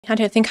I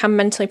don't think I'm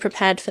mentally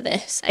prepared for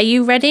this. Are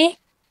you ready?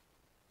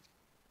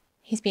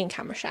 He's being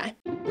camera shy.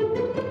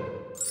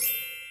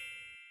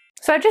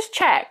 So I just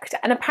checked,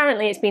 and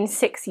apparently it's been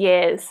 6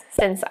 years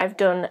since I've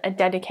done a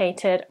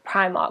dedicated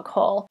Primark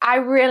haul. I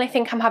really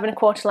think I'm having a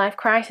quarter-life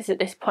crisis at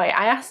this point.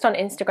 I asked on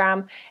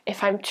Instagram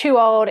if I'm too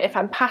old, if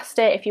I'm past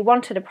it, if you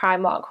wanted a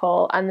Primark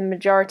haul, and the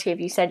majority of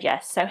you said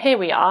yes. So here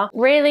we are.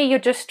 Really, you're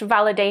just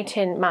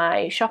validating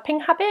my shopping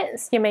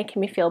habits. You're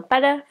making me feel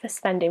better for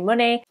spending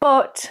money,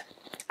 but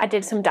I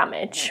did some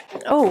damage.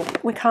 Oh,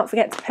 we can't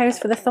forget to pose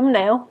for the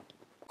thumbnail.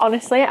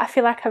 Honestly, I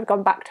feel like I've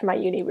gone back to my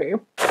uni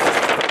room.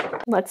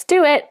 Let's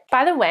do it.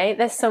 By the way,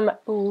 there's some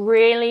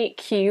really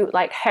cute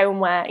like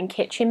homeware and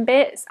kitchen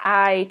bits.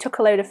 I took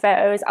a load of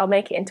photos. I'll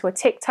make it into a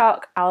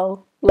TikTok.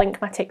 I'll link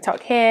my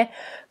TikTok here.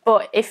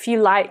 But if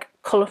you like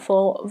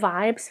colourful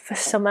vibes for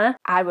summer,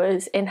 I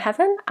was in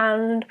heaven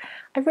and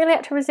I really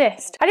had to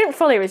resist. I didn't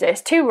fully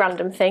resist. 2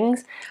 random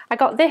things. I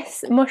got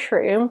this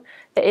mushroom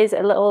that is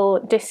a little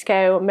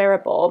disco mirror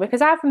ball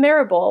because I have a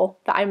mirror ball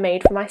that I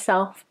made for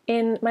myself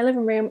in my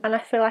living room and I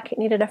feel like it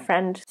needed a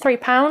friend.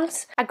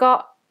 £3. I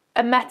got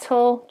a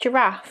metal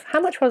giraffe.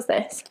 How much was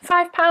this?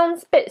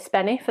 £5, bit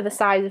spenny for the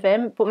size of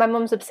him, but my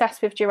mum's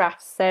obsessed with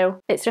giraffes, so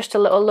it's just a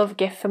little love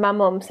gift for my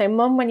mum. So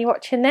mum, when you're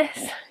watching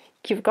this,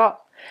 you've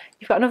got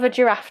another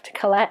giraffe to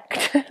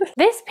collect.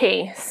 This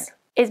piece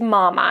is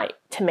Marmite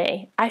to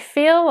me. I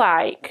feel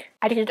like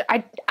I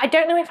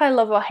don't know if I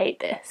love or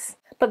hate this,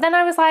 but then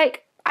I was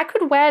like, I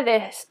could wear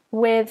this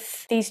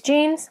with these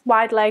jeans,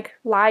 wide leg,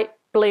 light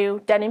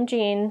blue denim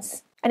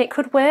jeans, and it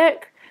could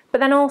work. But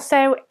then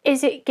also,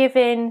 is it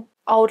giving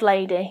old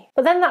lady?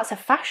 But then that's a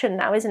fashion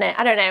now, isn't it?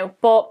 I don't know,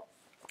 but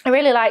I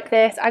really like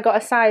this. I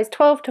got a size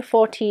 12 to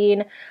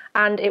 14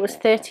 and it was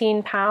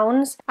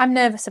 £13. I'm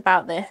nervous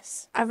about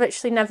this. I've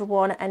literally never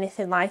worn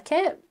anything like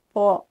it,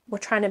 but we're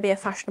trying to be a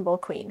fashionable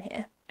queen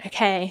here.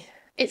 Okay,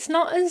 it's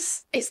not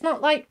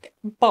like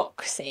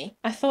boxy.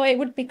 I thought it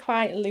would be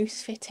quite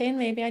loose fitting.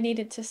 Maybe I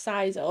needed to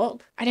size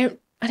up. I don't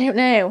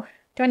know.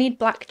 Do I need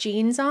black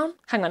jeans on?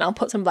 Hang on, I'll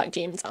put some black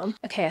jeans on.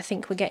 Okay, I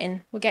think we're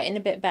getting a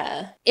bit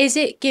better. Is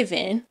it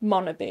giving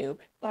monoboob?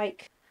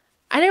 Like,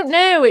 I don't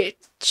know, it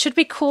should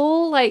be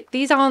cool. Like,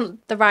 these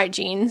aren't the right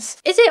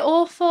jeans. Is it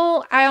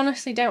awful? I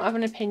honestly don't have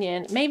an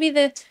opinion. Maybe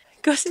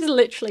Gus is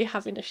literally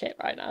having a shit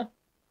right now.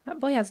 That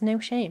boy has no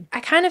shame. I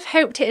kind of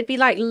hoped it'd be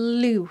like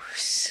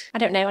loose. I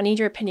don't know, I need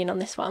your opinion on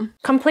this one.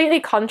 Completely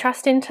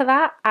contrasting to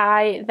that,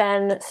 I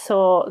then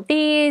saw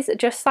these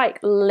just like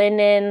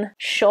linen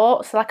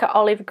shorts, like an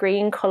olive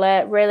green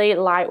colour, really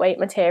lightweight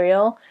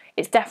material.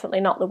 It's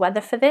definitely not the weather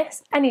for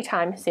this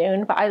anytime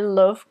soon, but I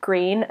love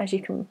green, as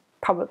you can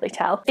probably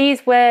tell.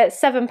 These were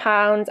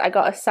 £7. I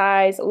got a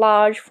size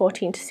large,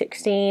 14 to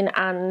 16,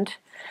 and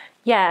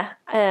yeah,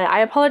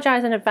 I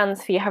apologise in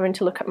advance for you having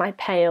to look at my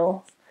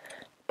pale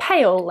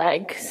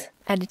legs.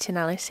 Editing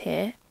Alice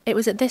here. It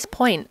was at this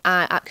point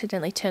I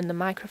accidentally turned the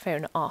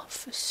microphone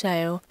off,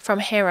 so from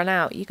here on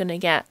out you're gonna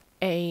get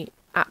a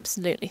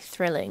absolutely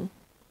thrilling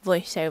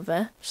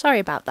voiceover. Sorry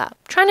about that.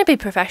 I'm trying to be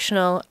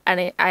professional,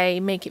 and I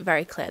make it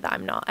very clear that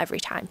I'm not every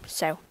time,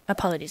 so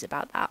apologies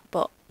about that,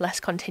 but let's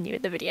continue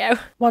with the video.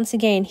 Once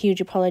again, huge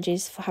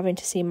apologies for having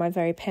to see my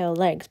very pale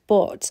legs,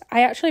 but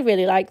I actually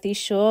really like these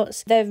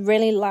shorts. They're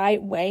really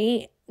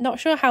lightweight. Not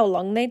sure how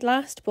long they'd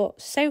last, but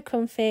so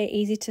comfy,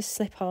 easy to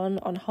slip on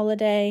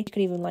holiday. You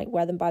could even like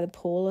wear them by the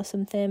pool or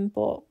something,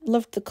 but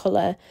loved the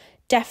colour.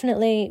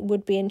 Definitely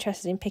would be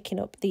interested in picking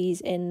up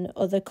these in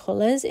other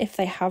colours if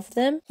they have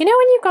them. You know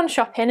when you've gone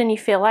shopping and you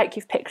feel like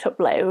you've picked up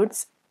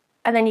loads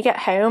and then you get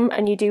home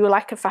and you do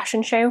like a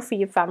fashion show for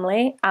your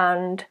family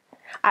and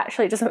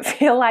actually it doesn't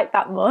feel like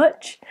that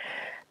much?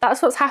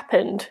 That's what's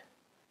happened.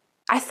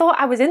 I thought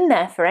I was in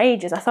there for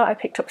ages. I thought I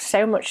picked up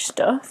so much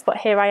stuff, but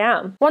here I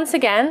am. Once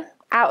again,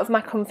 out of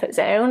my comfort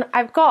zone.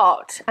 I've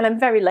got, and I'm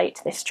very late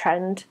to this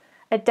trend,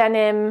 a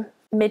denim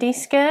midi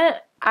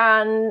skirt,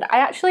 and I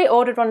actually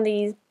ordered one of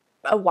these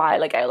a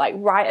while ago, like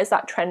right as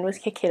that trend was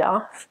kicking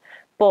off,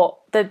 but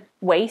the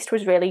waist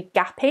was really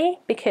gappy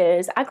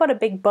because I got a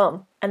big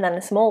bum and then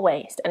a small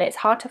waist and it's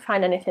hard to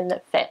find anything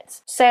that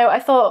fits. So I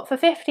thought for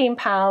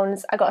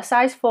 £15, I got a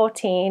size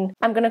 14.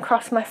 I'm going to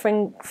cross my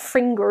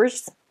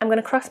fingers. I'm going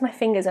to cross my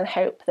fingers and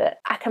hope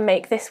that I can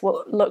make this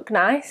look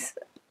nice.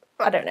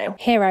 I don't know.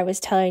 Here I was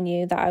telling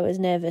you that I was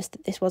nervous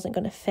that this wasn't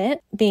going to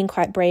fit. Being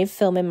quite brave,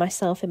 filming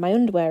myself in my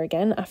underwear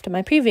again after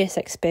my previous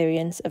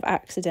experience of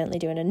accidentally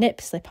doing a nip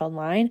slip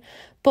online.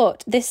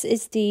 But this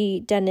is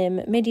the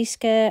denim midi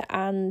skirt,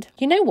 and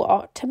you know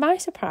what? To my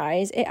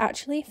surprise, it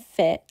actually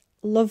fit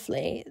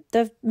lovely.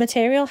 The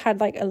material had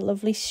like a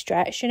lovely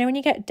stretch. You know when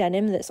you get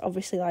denim that's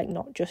obviously like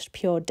not just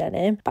pure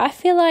denim, but I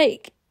feel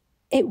like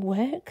it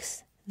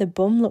works. The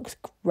bum looks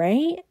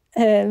great.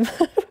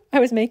 I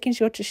was making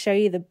sure to show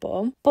you the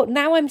bum, but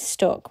now I'm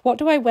stuck. What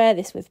do I wear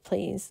this with,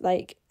 please?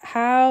 Like,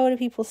 how do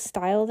people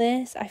style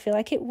this? I feel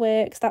like it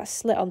works. That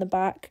slit on the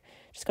back,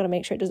 just got to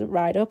make sure it doesn't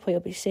ride up or you'll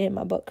be seeing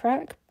my butt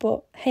crack.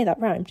 But hey, that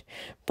rhymed.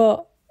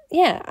 But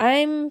yeah,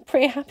 I'm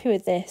pretty happy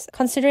with this.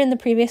 Considering the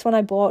previous one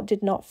I bought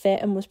did not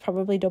fit and was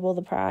probably double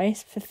the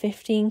price for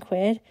 15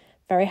 quid.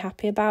 Very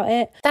happy about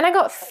it. Then I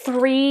got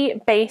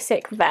 3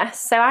 basic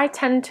vests. So I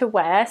tend to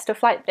wear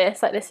stuff like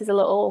this is a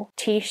little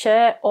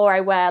t-shirt, or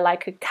I wear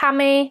like a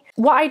cami.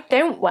 What I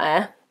don't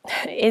wear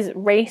is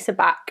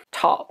racerback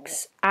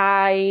tops.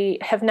 I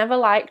have never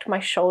liked my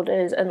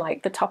shoulders and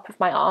like the top of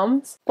my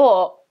arms,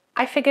 but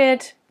I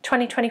figured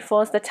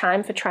 2024 is the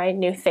time for trying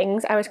new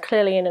things. I was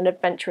clearly in an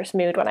adventurous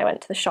mood when I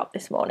went to the shop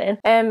this morning.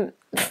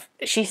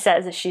 She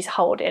says as she's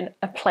holding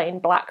a plain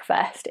black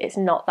vest. It's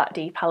not that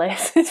deep,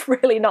 Alice. It's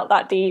really not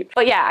that deep.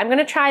 But yeah, I'm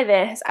gonna try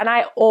this, and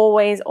I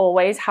always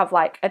have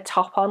like a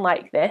top on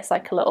like this,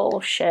 like a little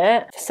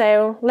shirt.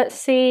 So let's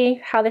see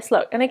how this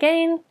looks. And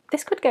again,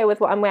 this could go with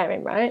what I'm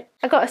wearing, right?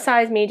 I got a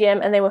size medium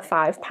and they were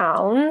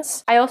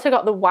 £5. I also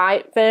got the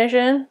white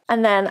version,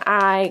 and then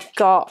I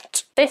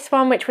got this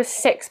one, which was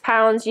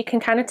 £6. You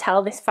can kind of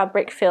tell this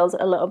fabric feels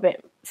a little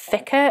bit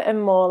thicker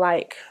and more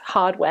like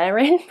hard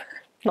wearing.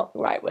 Not the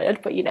right word,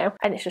 but you know,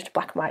 and it's just a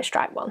black and white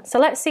striped one. So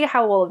let's see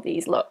how all of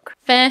these look.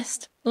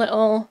 First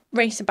little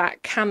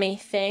racerback cami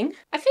thing.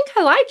 I think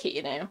I like it,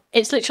 you know.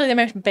 It's literally the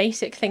most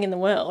basic thing in the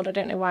world. I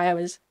don't know why I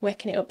was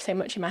working it up so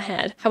much in my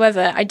head.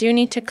 However, I do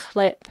need to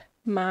clip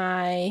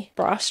my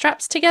bra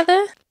straps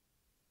together.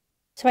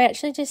 So I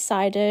actually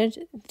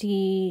decided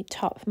the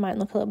top might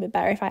look a little bit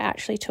better if I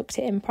actually tucked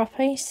it in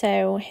properly.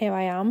 So here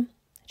I am,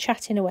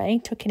 chatting away,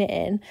 tucking it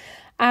in.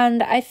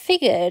 And I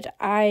figured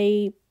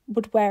I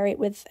would wear it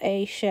with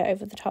a shirt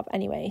over the top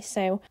anyway.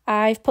 So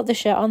I've put the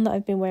shirt on that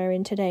I've been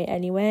wearing today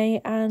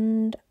anyway,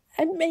 and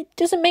it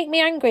doesn't make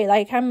me angry.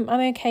 Like I'm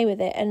okay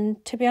with it.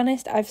 And to be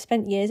honest, I've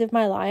spent years of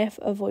my life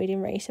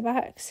avoiding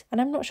racerbacks,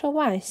 and I'm not sure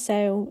why.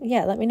 So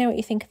yeah, let me know what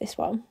you think of this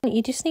one.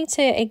 You just need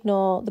to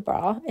ignore the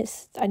bra.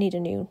 I need a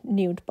new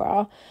nude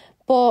bra.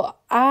 But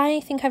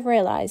I think I've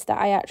realised that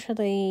I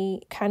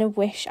actually kind of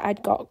wish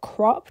I'd got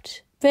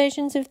cropped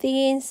versions of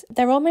these.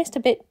 They're almost a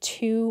bit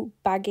too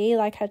baggy.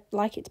 Like I'd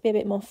like it to be a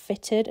bit more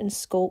fitted and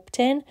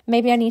sculpting.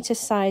 Maybe I need to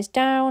size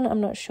down,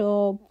 I'm not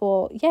sure,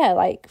 but yeah,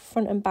 like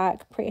front and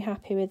back, pretty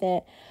happy with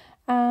it.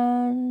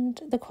 And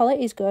the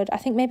quality is good. I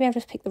think maybe I've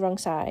just picked the wrong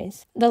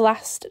size. The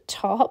last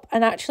top,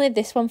 and actually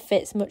this one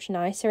fits much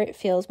nicer. It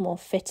feels more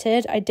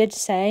fitted. I did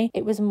say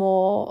it was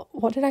more,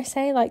 what did I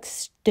say? Like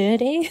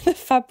sturdy, the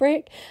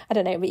fabric. I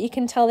don't know, but you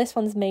can tell this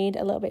one's made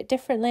a little bit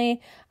differently.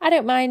 I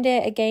don't mind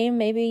it. Again,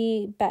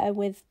 maybe better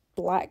with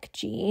black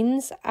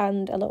jeans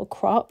and a little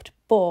cropped.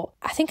 But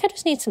I think I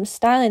just need some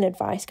styling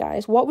advice,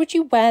 guys. What would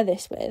you wear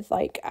this with?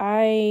 Like,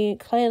 I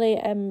clearly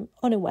am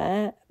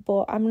unaware,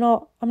 but I'm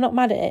not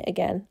mad at it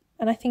again.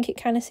 And I think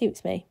it kind of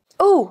suits me.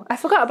 Oh, I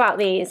forgot about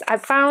these.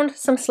 I've found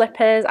some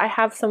slippers. I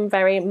have some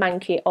very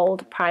manky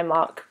old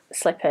Primark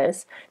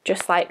slippers,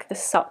 just like the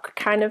sock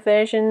kind of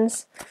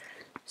versions.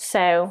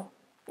 So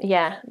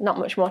yeah, not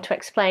much more to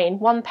explain.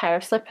 1 pair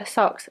of slipper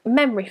socks,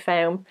 memory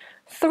foam,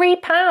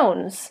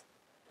 £3.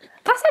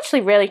 That's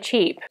actually really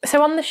cheap.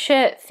 So on the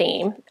shirt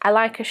theme, I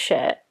like a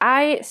shirt.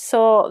 I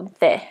saw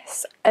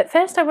this. At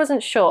first I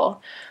wasn't sure,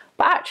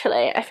 but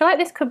actually I feel like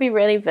this could be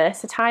really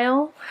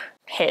versatile.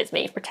 Here's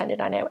me pretending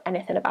I know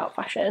anything about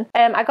fashion.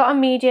 I got a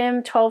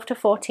medium 12 to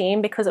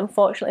 14 because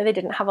unfortunately they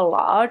didn't have a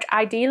large.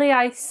 Ideally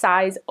I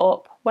size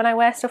up when I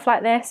wear stuff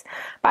like this,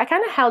 but I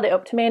kind of held it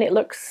up to me and it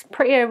looks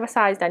pretty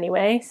oversized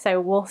anyway, so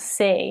we'll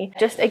see.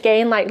 Just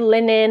again, like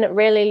linen,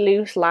 really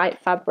loose, light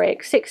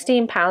fabric,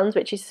 £16,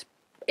 which is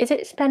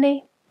it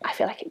spenny? I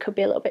feel like it could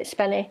be a little bit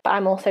spenny, but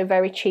I'm also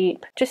very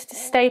cheap. Just a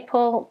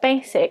staple,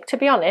 basic. To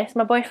be honest,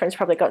 my boyfriend's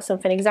probably got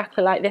something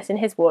exactly like this in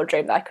his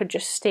wardrobe that I could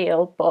just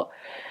steal, but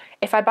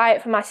if I buy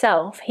it for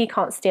myself, he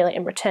can't steal it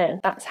in return.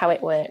 That's how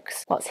it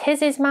works. What's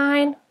his is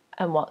mine,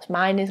 and what's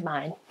mine is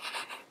mine.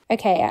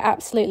 Okay, I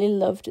absolutely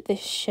loved this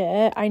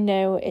shirt. I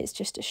know it's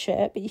just a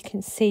shirt, but you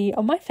can see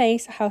on my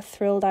face how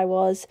thrilled I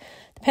was.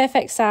 The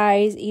perfect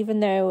size, even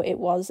though it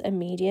was a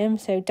medium,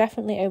 so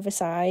definitely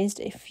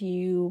oversized. If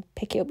you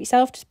pick it up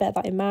yourself, just bear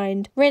that in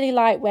mind. Really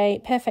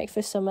lightweight, perfect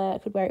for summer. I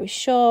could wear it with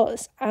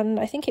shorts, and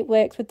I think it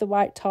works with the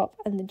white top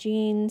and the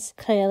jeans.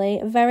 Clearly,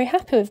 very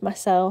happy with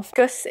myself.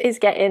 Gus is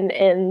getting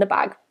in the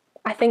bag.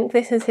 I think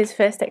this is his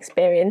first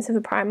experience of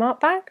a Primark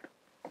bag.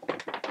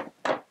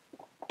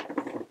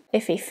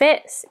 If he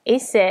fits, he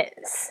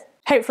sits.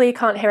 Hopefully you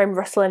can't hear him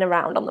rustling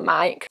around on the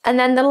mic. And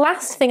then the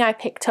last thing I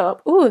picked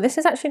up, ooh, this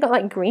has actually got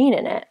like green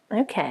in it.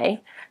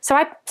 Okay. So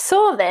I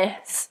saw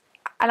this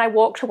and I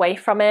walked away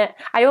from it.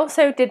 I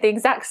also did the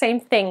exact same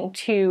thing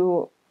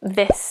to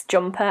this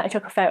jumper. I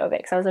took a photo of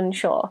it because I was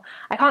unsure.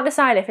 I can't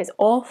decide if it's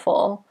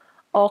awful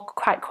or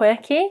quite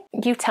quirky.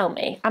 You tell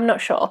me, I'm not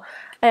sure.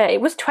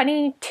 It was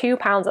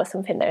 £22 or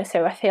something though,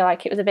 so I feel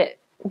like it was a bit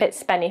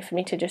spenny for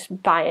me to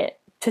just buy it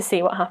to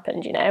see what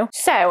happened, you know?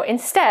 So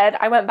instead,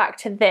 I went back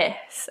to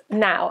this.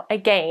 Now,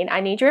 again,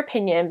 I need your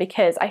opinion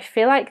because I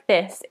feel like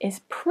this is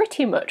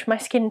pretty much my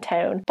skin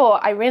tone, but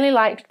I really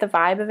liked the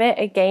vibe of it.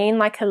 Again,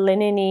 like a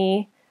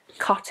linen-y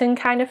cotton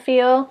kind of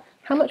feel.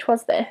 How much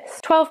was this?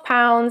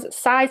 £12,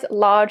 size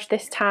large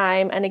this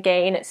time, and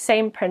again,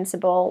 same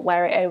principle,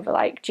 wear it over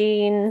like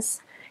jeans.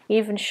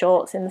 even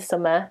shorts in the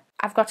summer.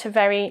 I've got a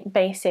very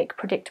basic,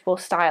 predictable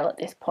style at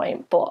this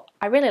point, but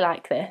I really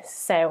like this,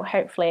 so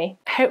hopefully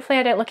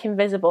I don't look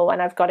invisible when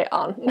I've got it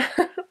on.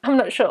 I'm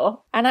not sure.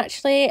 And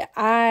actually,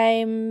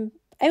 I'm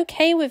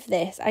okay with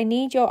this. I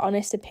need your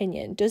honest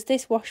opinion. Does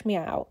this wash me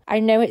out? I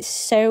know it's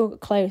so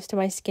close to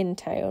my skin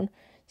tone,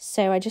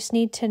 so I just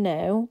need to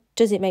know,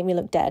 does it make me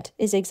look dead?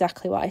 Is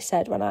exactly what I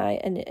said when I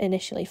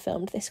initially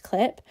filmed this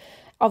clip.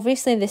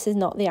 Obviously, this is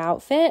not the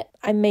outfit.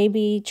 I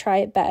maybe try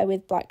it better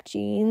with black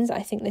jeans.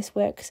 I think this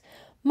works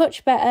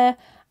much better.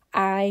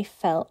 I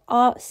felt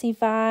artsy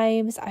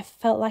vibes. I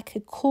felt like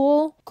a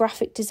cool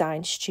graphic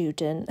design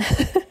student.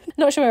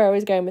 Not sure where I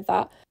was going with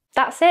that.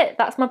 That's it.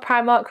 That's my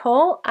Primark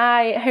haul.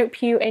 I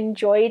hope you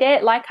enjoyed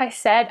it. Like I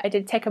said, I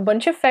did take a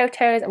bunch of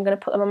photos. I'm going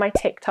to put them on my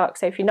TikTok.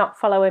 So if you're not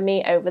following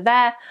me over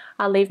there,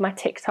 I'll leave my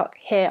TikTok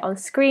here on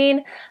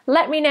screen.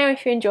 Let me know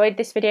if you enjoyed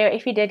this video.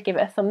 If you did, give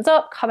it a thumbs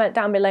up. Comment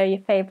down below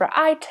your favourite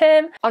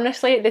item.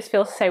 Honestly, this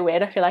feels so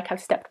weird. I feel like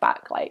I've stepped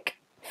back like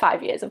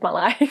 5 years of my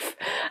life.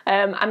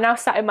 I'm now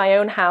sat in my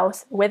own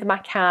house with my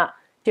cat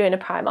doing a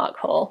Primark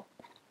haul.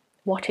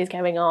 What is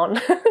going on?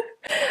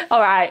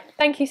 Alright,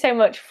 thank you so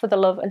much for the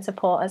love and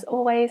support as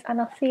always,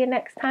 and I'll see you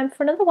next time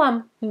for another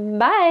one.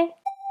 Bye!